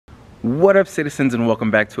What up, citizens, and welcome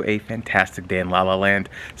back to a fantastic day in La La Land.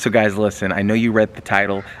 So guys, listen, I know you read the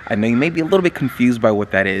title. I know you may be a little bit confused by what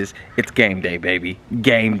that is. It's game day, baby.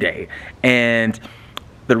 Game day. And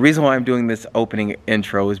the reason why I'm doing this opening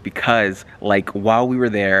intro is because, like, while we were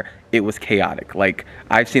there, it was chaotic. Like,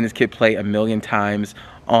 I've seen this kid play a million times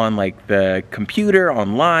on, like, the computer,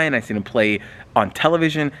 online. I've seen him play on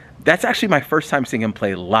television. That's actually my first time seeing him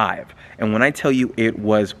play live. And when I tell you, it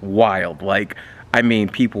was wild. Like, I mean,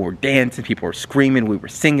 people were dancing, people were screaming, we were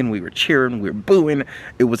singing, we were cheering, we were booing.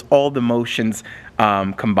 It was all the motions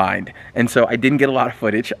combined. And so I didn't get a lot of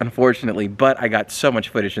footage, unfortunately, but I got so much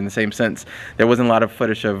footage in the same sense. There wasn't a lot of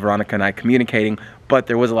footage of Veronica and I communicating, but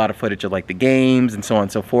there was a lot of footage of, like, the games and so on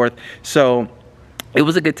and so forth. So it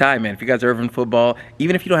was a good time, man. If you guys are ever in football,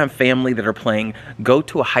 even if you don't have family that are playing, go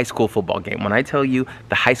to a high school football game. When I tell you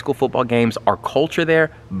the high school football games are culture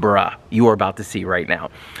there, bruh, you are about to see right now.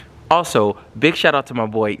 Also, big shout out to my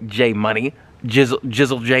boy J Money,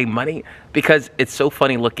 Jizzle J Money, because it's so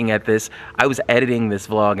funny looking at this. I was editing this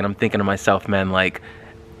vlog and I'm thinking to myself, man, like,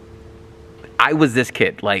 I was this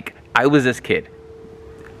kid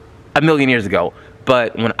a million years ago.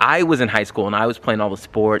 But when I was in high school and I was playing all the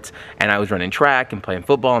sports and I was running track and playing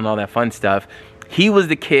football and all that fun stuff, he was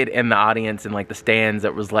the kid in the audience and, like, the stands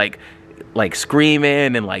that was like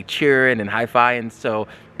screaming and, like, cheering and high-fiving. So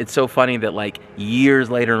it's so funny that, like, years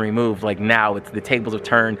later removed, like, now it's the tables have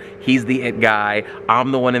turned. He's the it guy.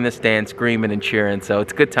 I'm the one in the stand screaming and cheering. So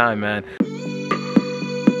it's a good time, man.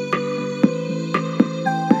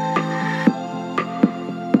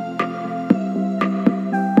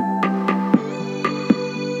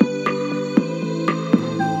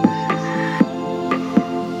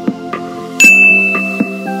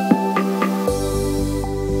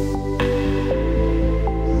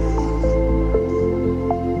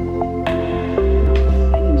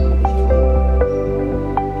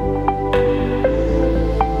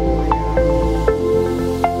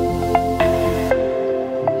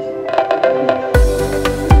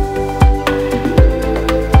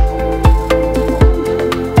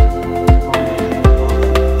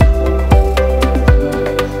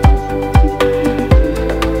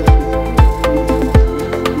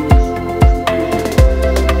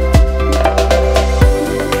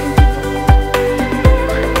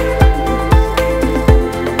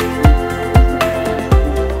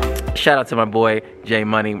 Shout out to my boy, J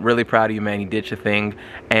Money. Really proud of you, man. You did your thing.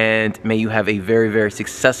 And may you have a very, very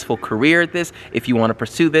successful career at this if you want to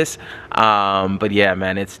pursue this. But yeah,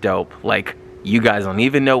 man, it's dope. Like, you guys don't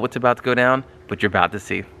even know what's about to go down, but you're about to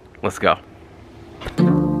see. Let's go.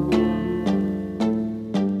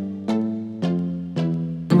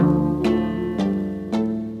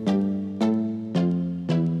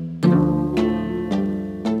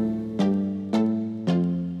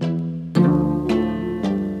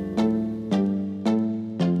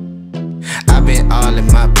 All in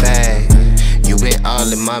my bag, you been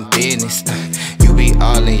all in my business. You be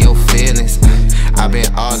all in your feelings. I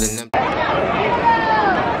been all in them.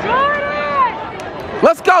 Jordan!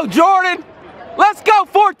 Let's go, Jordan! Let's go,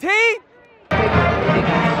 14!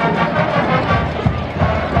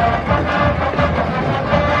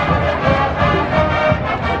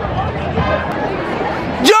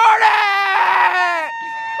 Jordan!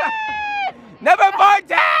 Number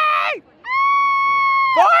 14!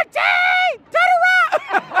 14!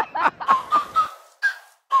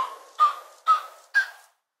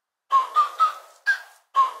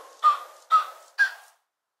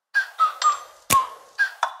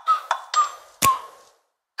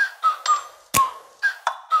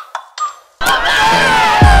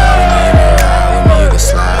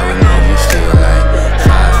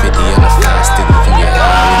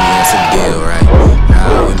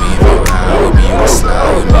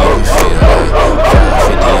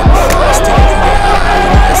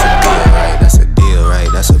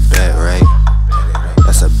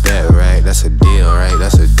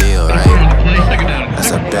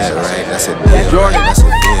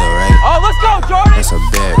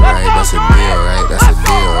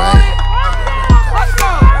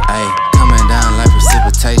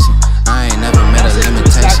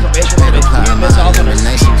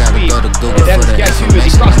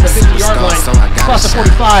 Across the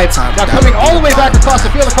 45, now coming all the way back across the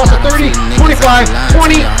field, across the 30, 25,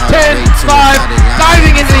 20, 10, 5,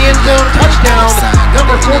 diving into the end zone, touchdown,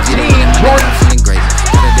 number 14, Jordan. I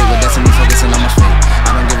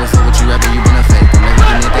don't give a fuck what you ever, you been a fake. I'm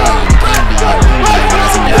everything that they ain't, you can't be your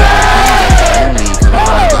only. Come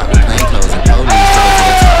on, I got the plain clothes and police, to the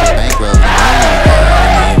top of the bankroll.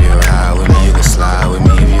 If you ride with me, you can slide with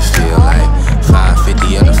me if you feel like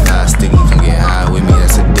 550 on the 5 stick, you can get high with me,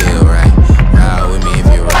 that's a deal, right? Ride with me if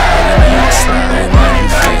you ride with me.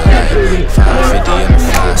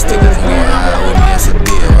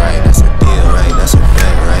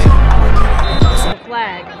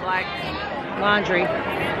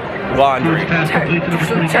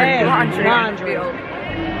 Laundry.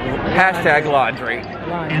 Hashtag laundry.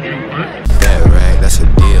 Bet, right? That's a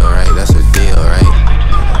deal, right? That's a deal, right?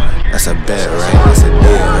 That's a bet, right? That's a deal,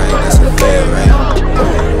 right? That's a deal, right?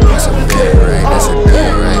 That's a bet, right? That's a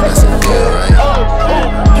deal, right? That's a deal, right?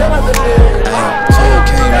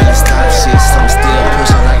 Can't really stop shit, so I'm still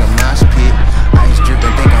pushing like a mosh pit. Ice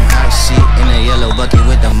dripping, think I'm hot shit. In a yellow bucket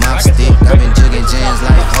with the mop stick. I've been jugging jams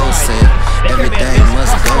like wholesale. Everything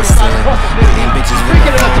must go sell. Hitting bitches with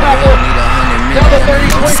a bill. Need 100 million.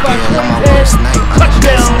 No scale on my worst night. I'm the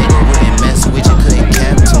best nigga. Wouldn't mess with you, couldn't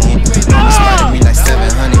cap to him. Spotted me like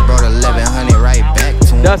 700, brought 1100 right back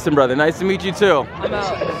to him. Dustin, brother, nice to meet you too. I'm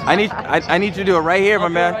out. I need you to do it right here, my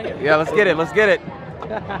man. Yeah, let's get it. Let's get it. Who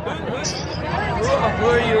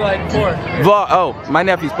are you like for? Oh, my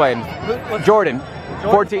nephew's playing. Jordan.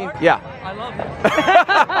 14. Yeah. I love him.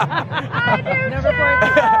 Never played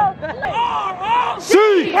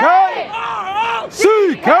CK!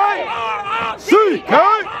 CK! CK!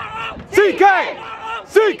 CK!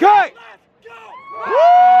 CK!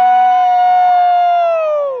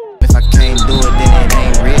 If I can't do it, then it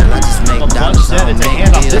ain't real. I just make dollars. I don't make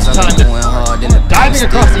deals. I'm going hard in the Diving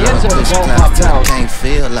across the end zone, the ball popped out. Can't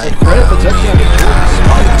feel like Credit for touchdown.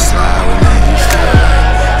 slide with me. You feel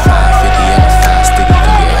like 550 in the 5 stick. You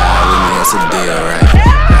can get high with me. That's a deal, right?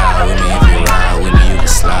 Ride with me if you ride with me. You can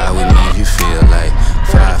slide with me if you feel like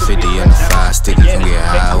 550 in the 5 stick. You can get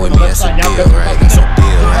high with me. That's a deal, right? That's a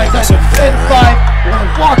deal, right? That's a bet, right? We're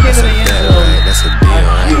gonna walk into the end zone. That's a deal,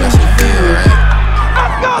 right? That's a deal, right?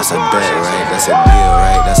 That's a bet, right? That's a deal,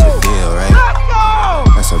 right? That's a deal, right?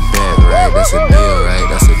 That's a bet, right? That's a deal, right?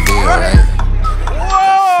 That's a deal, right?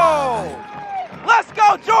 Whoa! Let's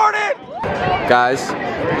go, Jordan! Guys,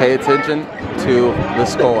 pay attention to the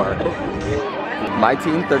score. My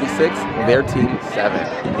team 36, their team 7.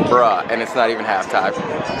 Bruh, and it's not even halftime.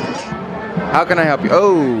 How can I help you?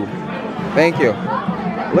 Oh, thank you.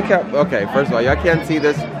 Look how, okay, first of all, y'all can't see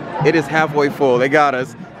this. It is halfway full, they got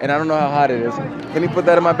us. And I don't know how hot it is. Can you put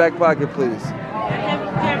that in my back pocket, please?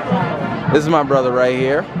 This is my brother right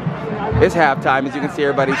here. It's halftime, as you can see,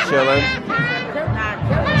 everybody's chilling.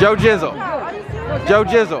 Joe Jizzle. Joe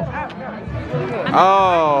Jizzle.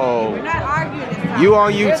 Oh. You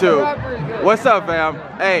on YouTube. What's up, fam?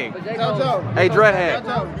 Hey. Hey, Dreadhead.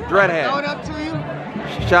 Dreadhead. Throw it up to you.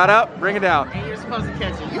 Shut up, bring it down. And you're supposed to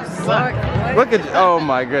catch it. You suck. Look at, oh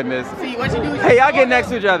my goodness. See, what you do is Hey, y'all get next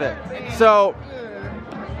to each other. So,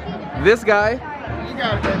 this guy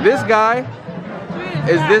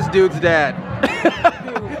is this dude's dad.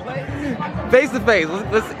 Face to face.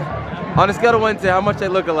 Let's on a scale of 1 to 10, how much they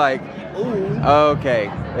look alike? Okay,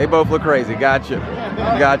 they both look crazy. Gotcha.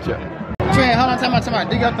 Gotcha. Trend, hold on, time out.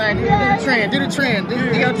 Do your thing. Do the trend. Do the trend. Do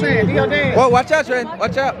your trend. Do your dance. Whoa, watch out, Trent.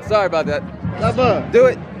 Watch out. Sorry about that. Love up. Do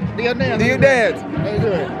it. Do your dance. Do your dance. Hey, do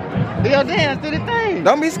it. Do your dance. Do the thing.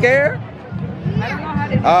 Don't be scared. I don't know how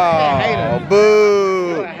to do Oh, hater. boo.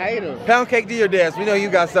 You're a hater. Pound cake, do your dance. We know you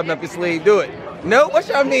got something up your sleeve. Do it. No, what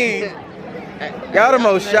y'all mean? Y'all the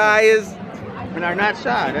most shy is And are not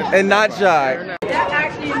shy. and not shy.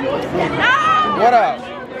 What up?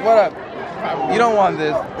 What up? You don't want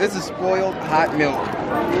this. This is spoiled hot milk.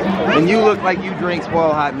 And you look like you drink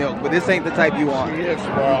spoiled hot milk, but this ain't the type you want. She is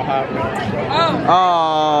spoiled hot milk.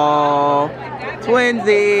 Oh,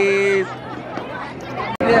 twinsies.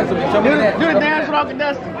 Dance with me. Show me the dance. Do the dance with Uncle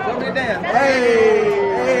Dustin. Show me the dance.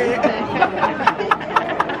 Hey.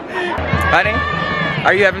 Honey,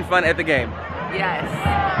 are you having fun at the game? Yes.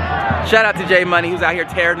 Shout out to Jay Money, who's out here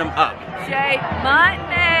tearing them up. Jay Money.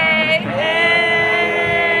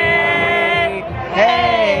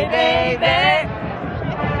 Hey, baby.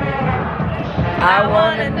 I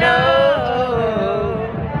wanna know,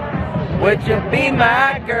 would you be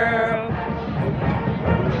my girl?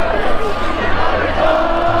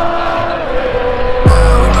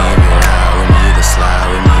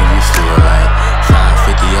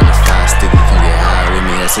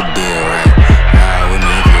 That's a deal, right? Ride with me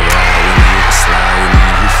if you ride with me. You can slide with me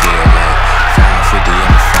if you feel like 550 on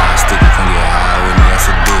the 5 stick. You can get high with me. That's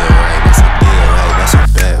a deal, right? That's a deal, right? That's a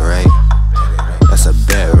bet, right? That's a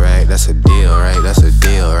bet, right? That's a deal, right? That's a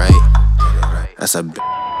deal, right? That's a bet.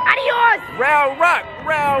 Adios. Round rock,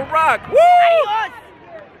 round rock. Woo! Adios.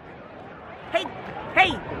 Hey.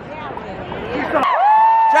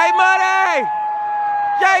 Jay Money!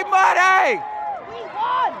 Jay Money!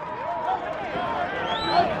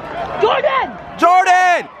 Jordan.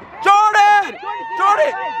 Jordan! Jordan!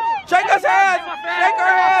 Jordan! Shake his hands! Shake her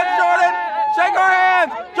hands, Jordan! Shake her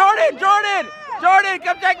hands! Jordan! Jordan! Jordan,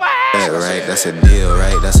 come shake my hand! Right? That's a deal,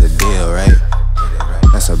 right? That's a deal, right?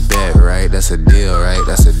 That's a bet, right? That's a deal, right?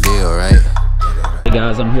 That's a deal, right? Hey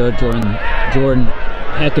guys, I'm here at Jordan Jordan,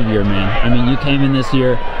 heck of year, man. I mean, you came in this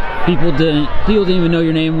year. People didn't even know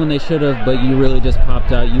your name when they should have, but you really just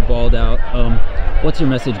popped out. You balled out. What's your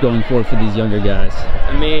message going forward for these younger guys?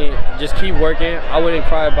 I mean, just keep working. I wouldn't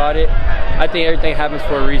cry about it. I think everything happens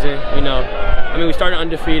for a reason, you know. I mean, we started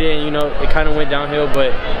undefeated, and, you know, it kind of went downhill,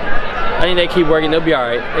 but I think they keep working. They'll be all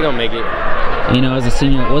right. They're going to make it. You know, as a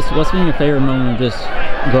senior, what's been your favorite moment of just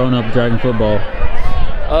growing up Dragon football?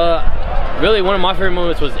 Really, one of my favorite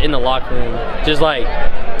moments was in the locker room. Just, like,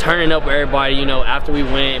 turning up with everybody, you know, after we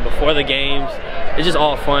win, before the games. It's just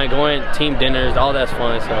all fun. Going team dinners, all that's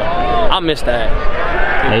fun. So I miss that.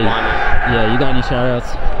 Hey, yeah, you got any shout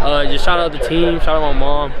outs? Just shout out the team, shout out my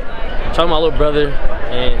mom, shout out my little brother,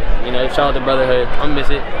 and, you know, shout out the brotherhood. I miss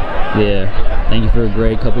it. Yeah. Thank you for a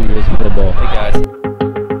great couple years in football. Hey, guys.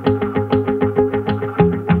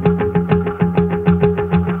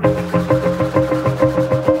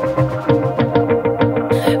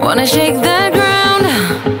 Wanna shake the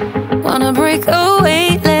ground, wanna break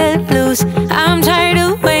away, let loose. I'm tired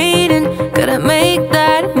of waiting, gotta make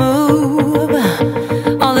that move.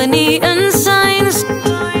 All the neon signs,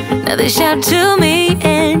 now they shout to me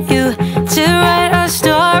and you to write our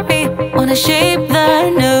story, wanna shape the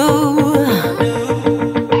new.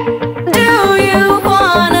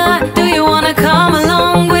 Do you wanna come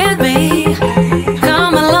along with me?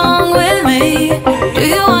 Come along with me. Do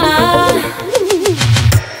you wanna?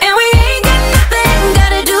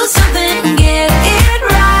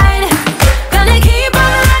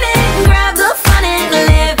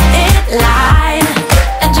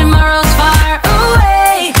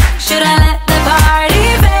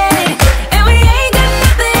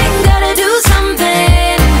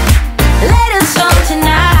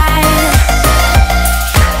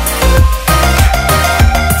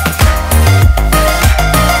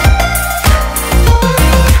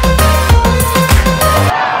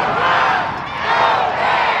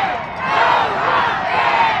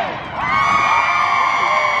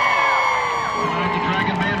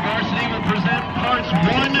 Parts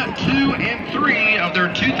 1, 2, and 3 of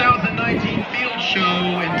their 2019 field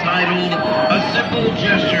show entitled A Simple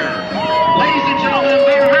Gesture.